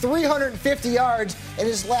 350 yards in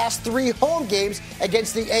his last 3 home games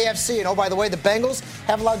against the AFC. And oh, by the way, the Bengals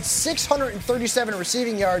have allowed 637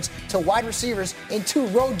 receiving yards to wide receivers in 2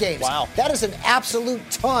 road games. Wow. That is an absolute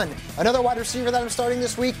ton. Another wide receiver that I'm starting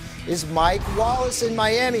this week is Mike Wallace in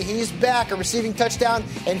Miami. He's back, a receiving touchdown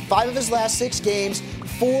in 5 of his last 6 games.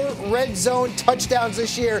 4 red zone touchdowns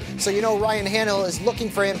this year, so you know Ryan Tannehill is looking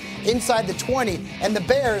for him inside the 20. And the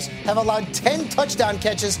Bears have allowed 10 touchdown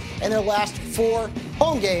catches in their last 4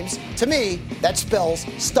 home games. To me, that spells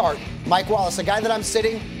start Mike Wallace, a guy that I'm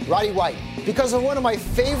sitting, Roddy White, because of one of my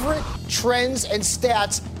favorite trends and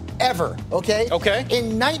stats ever, okay? Okay.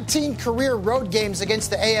 In 19 career road games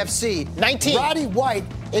against the AFC, 19. Roddy White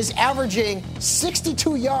is averaging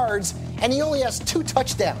 62 yards, and he only has 2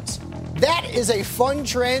 touchdowns. That is a fun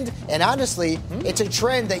trend, and honestly, it's a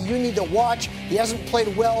trend that you need to watch. He hasn't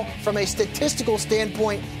played well from a statistical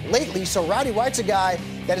standpoint lately, so Roddy White's a guy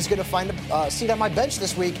that is going to find a seat on my bench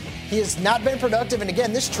this week. He has not been productive, and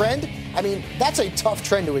again, this trend, I mean, that's a tough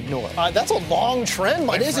trend to ignore. That's a long trend,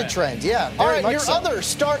 my friend. It is a trend, yeah. All right, your other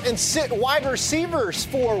start and sit wide receivers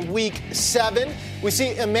for Week 7. We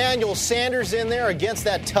see Emmanuel Sanders in there against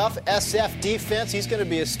that tough SF defense. He's going to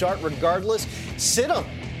be a start regardless. Sit him.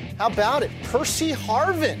 How about it? Percy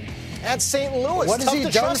Harvin at St. Louis. What has he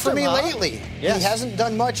done for me lately? Yes. He hasn't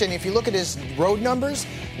done much, and if you look at his road numbers,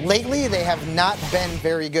 lately they have not been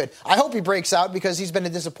very good. I hope he breaks out because he's been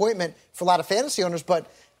a disappointment for a lot of fantasy owners, but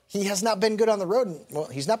he has not been good on the road. Well,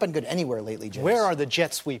 he's not been good anywhere lately, James. Where are the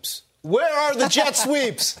jet sweeps? Where are the jet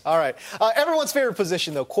sweeps? All right. Everyone's favorite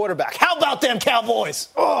position, though, quarterback. How about them Cowboys?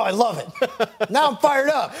 Oh, I love it. Now I'm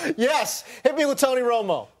fired up. Yes. Hit me with Tony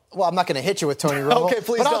Romo. Well, I'm not going to hit you with Tony Romo. Okay,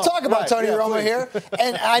 please but I'll talk about Tony Romo please. here.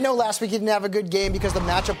 And I know last week he didn't have a good game because the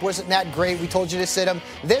matchup wasn't that great. We told you to sit him.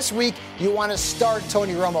 This week, you want to start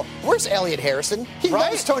Tony Romo. Where's Elliott Harrison? He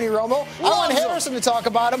loves Tony Romo. I want Harrison to talk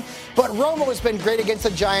about him. But Romo has been great against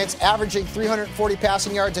the Giants, averaging 340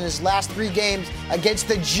 passing yards in his last 3 games against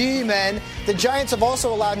the G-men. The Giants have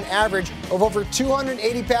also allowed an average of over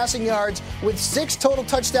 280 passing yards with 6 total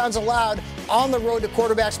touchdowns allowed on the road to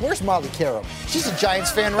quarterbacks. Where's Molly Carob? She's a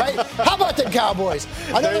Giants fan, right? How about the Cowboys?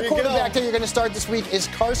 Another quarterback that you're going to start this week is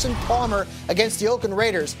Carson Palmer against the Oakland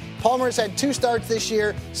Raiders. Palmer has had 2 starts this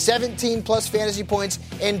year, 17-plus fantasy points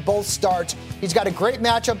in both starts. He's got a great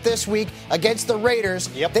matchup this week against the Raiders.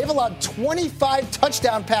 Yep. They've allowed 25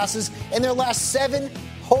 touchdown passes in their last 7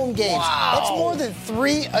 home games. Wow. That's more than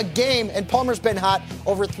 3 a game, and Palmer's been hot,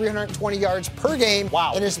 over 320 yards per game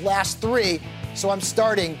in his last 3. So I'm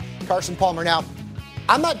starting Carson Palmer. Now,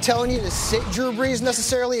 I'm not telling you to sit Drew Brees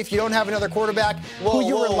necessarily if you don't have another quarterback who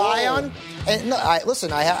you rely on. And no,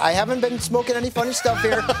 listen, I haven't been smoking any funny stuff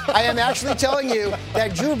here. I am actually telling you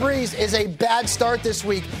that Drew Brees is a bad start this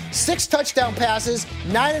week. 6 touchdown passes,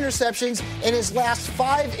 9 interceptions in his last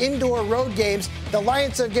 5 indoor road games. The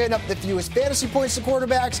Lions are getting up the fewest fantasy points to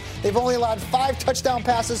quarterbacks. They've only allowed 5 touchdown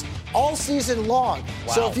passes all season long.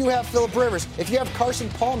 Wow. So if you have Phillip Rivers, if you have Carson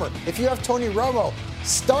Palmer, if you have Tony Romo,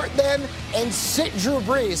 start them and sit Drew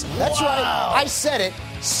Brees. That's right. I said it.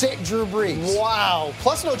 Sit Drew Brees. Wow.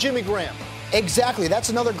 Plus no Jimmy Graham. Exactly. That's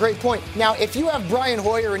another great point. Now, if you have Brian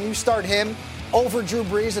Hoyer and you start him over Drew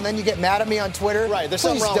Brees and then you get mad at me on Twitter, there's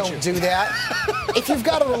please don't do that. If you've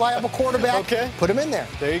got a reliable quarterback, put him in there.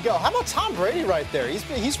 There you go. How about Tom Brady right there?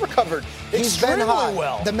 He's recovered extremely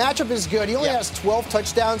well. The matchup is good. He only has 12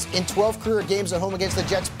 touchdowns in 12 career games at home against the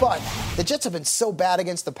Jets, but the Jets have been so bad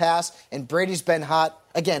against the pass, and Brady's been hot.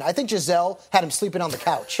 Again, I think Giselle had him sleeping on the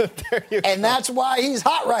couch. And that's why he's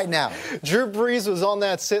hot right now. Drew Brees was on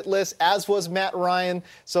that sit list, as was Matt Ryan.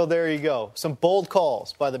 So there you go. Some bold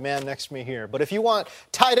calls by the man next to me here. But if you want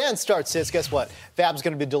tight end start sits, guess what? Fab's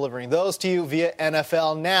going to be delivering those to you via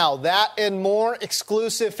NFL Now. That and more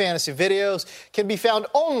exclusive fantasy videos can be found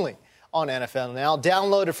only on NFL Now.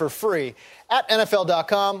 Download it for free at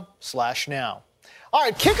NFL.com/now. All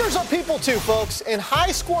right, kickers are people too, folks, and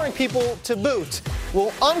high-scoring people to boot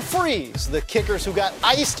will unfreeze the kickers who got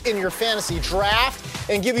iced in your fantasy draft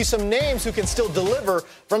and give you some names who can still deliver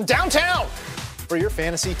from downtown for your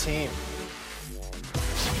fantasy team.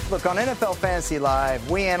 Look, on NFL Fantasy Live,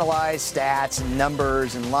 we analyze stats and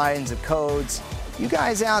numbers and lines of codes. You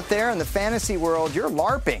guys out there in the fantasy world, you're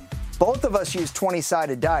LARPing. Both of us use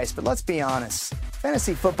 20-sided dice, but let's be honest.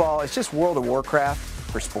 Fantasy football is just World of Warcraft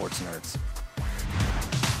for sports nerds.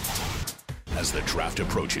 As the draft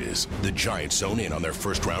approaches, the Giants zone in on their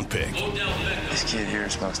first-round pick. This kid here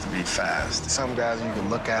is supposed to be fast. Some guys, you can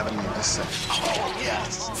look at them and just say, oh,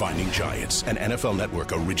 yes. Finding Giants, an NFL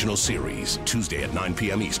Network original series, Tuesday at 9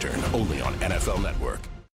 p.m. Eastern, only on NFL Network.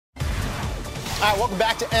 All right, welcome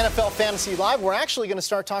back to NFL Fantasy Live. We're actually going to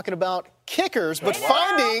start talking about kickers, but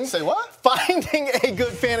finding a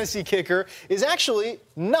good fantasy kicker is actually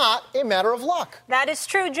not a matter of luck. That is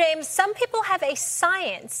true, James. Some people have a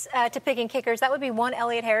science to picking kickers. That would be one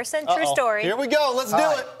Elliot Harrison. True story. Here we go. Let's do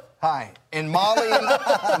it. Hi. And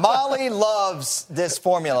Molly loves this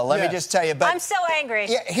formula. Let me just tell you. But I'm so angry.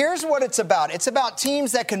 Yeah, here's what it's about. It's about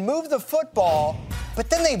teams that can move the football, but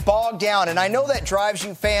then they bog down. And I know that drives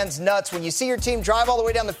you fans nuts when you see your team drive all the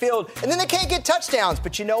way down the field, and then they can't get touchdowns.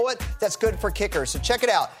 But you know what? That's good for kickers. So check it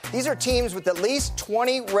out. These are teams with at least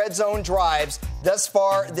 20 red zone drives thus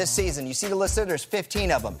far this season. You see the list there? There's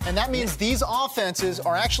 15 of them. And that means these offenses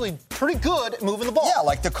are actually pretty good at moving the ball. Yeah,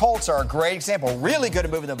 like the Colts are a great example. Really good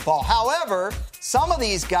at moving the ball. However, some of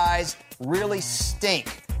these guys really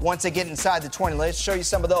stink once they get inside the 20. Let's show you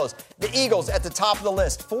some of those. The Eagles at the top of the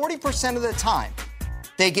list. 40% of the time,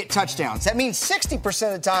 they get touchdowns. That means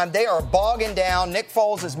 60% of the time, they are bogging down. Nick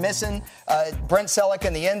Foles is missing Brent Selleck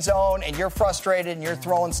in the end zone, and you're frustrated and you're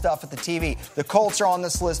throwing stuff at the TV. The Colts are on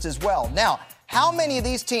this list as well. Now, how many of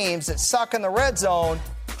these teams that suck in the red zone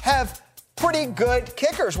have pretty good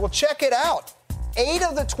kickers? Well, check it out. 8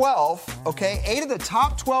 of the 12, 8 of the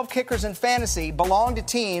top 12 kickers in fantasy belong to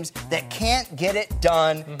teams that can't get it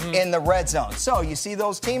done in the red zone. So you see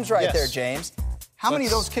those teams right there, James. How many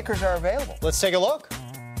of those kickers are available? Let's take a look.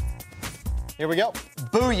 Here we go.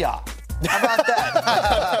 Booyah. How about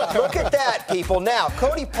that? Look at that, people. Now,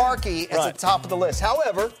 Cody Parkey is at the top of the list.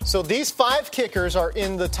 However, so these 5 kickers are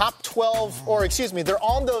in the top 12, or excuse me, they're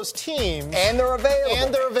on those teams. And they're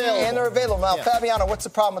available. Now, Fabiano, what's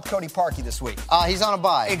the problem with Cody Parkey this week? He's on a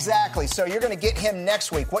bye. Exactly. So you're going to get him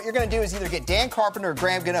next week. What you're going to do is either get Dan Carpenter or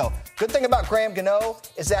Graham Gano. Good thing about Graham Gano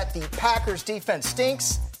is that the Packers defense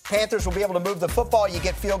stinks. Panthers will be able to move the football. You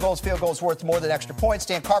get field goals worth more than extra points.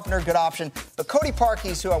 Dan Carpenter, good option. But Cody Parkey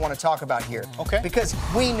is who I want to talk about here. Okay. Because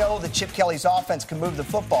we know that Chip Kelly's offense can move the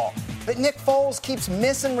football. But Nick Foles keeps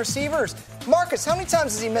missing receivers. Marcus, how many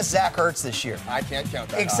times has he missed Zach Ertz this year? I can't count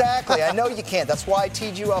that. Exactly. I know you can't. That's why I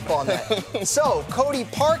teed you up on that. So, Cody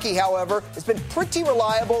Parkey, however, has been pretty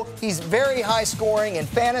reliable. He's very high scoring in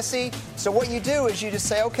fantasy. So what you do is you just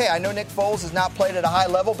say, okay, I know Nick Foles has not played at a high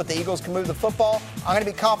level, but the Eagles can move the football. I'm going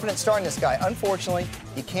to be confident starting this guy. Unfortunately,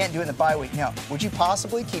 you can't do it in the bye week. Now, would you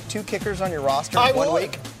possibly keep 2 kickers on your roster in 1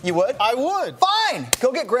 week? You would? I would. Fine.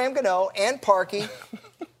 Go get Graham Gano and Parkey.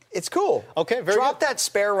 It's cool. Okay, very Drop good. that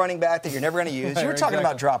spare running back that you're never going to use. You were talking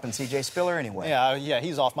about dropping C.J. Spiller anyway. Yeah,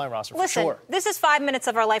 he's off my roster for sure. Listen, this is 5 minutes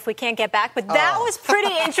of our life we can't get back, but that was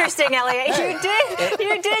pretty interesting, Elliot.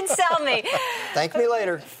 You did sell me. Thank me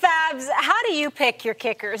later. Fabs, how do you pick your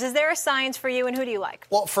kickers? Is there a science for you, and who do you like?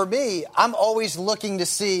 Well, for me, I'm always looking to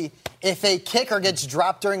see if a kicker gets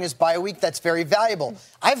dropped during his bye week. That's very valuable.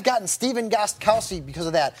 I've gotten Stephen Gostkowski because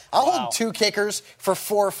of that. I'll hold 2 kickers for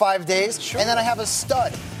 4 or 5 days, and then I have a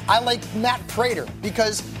stud. I like Matt Prater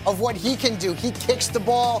because of what he can do. He kicks the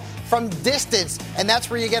ball from distance, and that's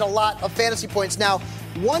where you get a lot of fantasy points. Now,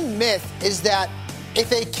 one myth is that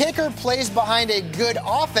if a kicker plays behind a good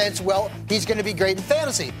offense, well, he's going to be great in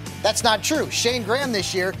fantasy. That's not true. Shane Graham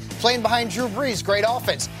this year, playing behind Drew Brees, great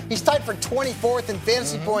offense. He's tied for 24th in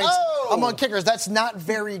fantasy points among kickers. That's not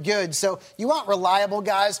very good. So you want reliable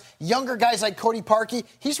guys, younger guys like Cody Parkey.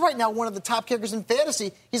 He's right now one of the top kickers in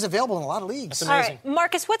fantasy. He's available in a lot of leagues. That's amazing. All right,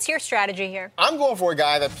 Marcus, what's your strategy here? I'm going for a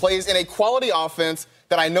guy that plays in a quality offense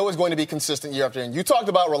that I know is going to be consistent year after year. You talked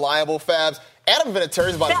about reliable, Fabs. Adam Vinatieri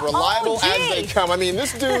is about as reliable as they come. I mean,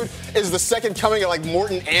 this dude is the second coming of like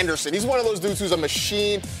Morton Anderson. He's one of those dudes who's a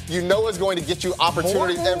machine. You know is going to get you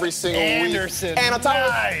opportunities every single week. And on top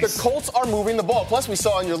of it, the Colts are moving the ball. Plus, we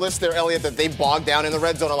saw on your list there, Elliot, that they bogged down in the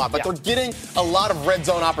red zone a lot. But they're getting a lot of red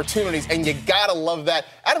zone opportunities, and you got to love that.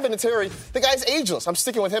 Adam Vinatieri, the guy's ageless. I'm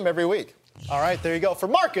sticking with him every week. All right, there you go. For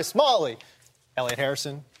Marcus, Molly, Elliot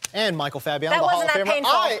Harrison, and Michael Fabiano, That the Hall wasn't of that Famer.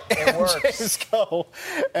 painful. I am James Coe,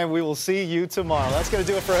 and we will see you tomorrow. That's going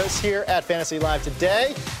to do it for us here at Fantasy Live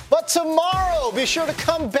today. But tomorrow, be sure to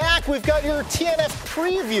come back. We've got your TNF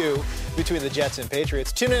preview between the Jets and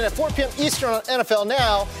Patriots. Tune in at 4 p.m. Eastern on NFL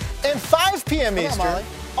Now and 5 p.m. Eastern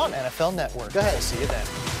on NFL Network. Go ahead. We'll see you then.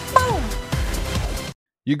 Boom.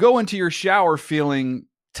 You go into your shower feeling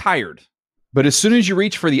tired, but as soon as you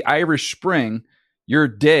reach for the Irish Spring, your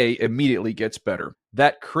day immediately gets better.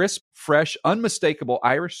 That crisp, fresh, unmistakable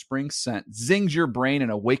Irish Spring scent zings your brain and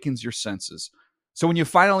awakens your senses. So when you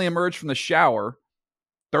finally emerge from the shower,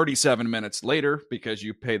 37 minutes later, because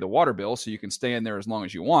you pay the water bill so you can stay in there as long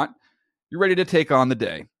as you want, you're ready to take on the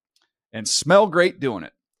day. And smell great doing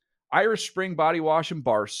it. Irish Spring Body Wash and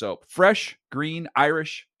Bar Soap. Fresh, green,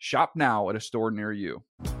 Irish. Shop now at a store near you.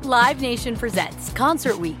 Live Nation presents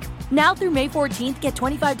Concert Week. Now through May 14th, get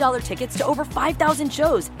 $25 tickets to over 5,000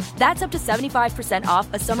 shows. That's up to 75% off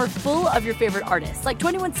a summer full of your favorite artists like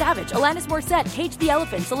 21 Savage, Alanis Morissette, Cage the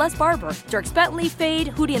Elephant, Celeste Barber, Dierks Bentley, Fade,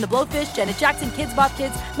 Hootie and the Blowfish, Janet Jackson, Kids Bop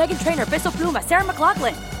Kids, Meghan Trainor, Bissell Pluma, Sarah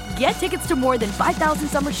McLachlan. Get tickets to more than 5,000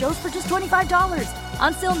 summer shows for just $25.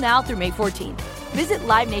 On sale now through May 14th. Visit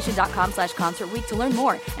LiveNation.com/Concert Week to learn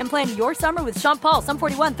more and plan your summer with Sean Paul, Sum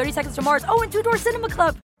 41, 30 Seconds to Mars, and Two Door Cinema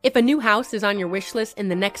Club. If a new house is on your wish list in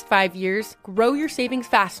the next 5 years, grow your savings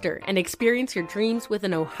faster and experience your dreams with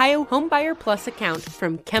an Ohio Homebuyer Plus account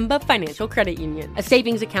from Kemba Financial Credit Union. A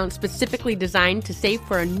savings account specifically designed to save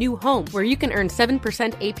for a new home where you can earn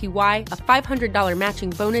 7% APY, a $500 matching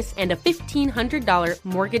bonus, and a $1,500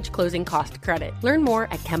 mortgage closing cost credit. Learn more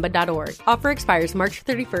at Kemba.org. Offer expires March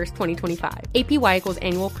 31st, 2025. APY equals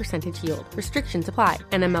annual percentage yield. Restrictions apply.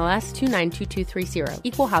 NMLS 292230.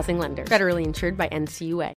 Equal housing lender. Federally insured by NCUA.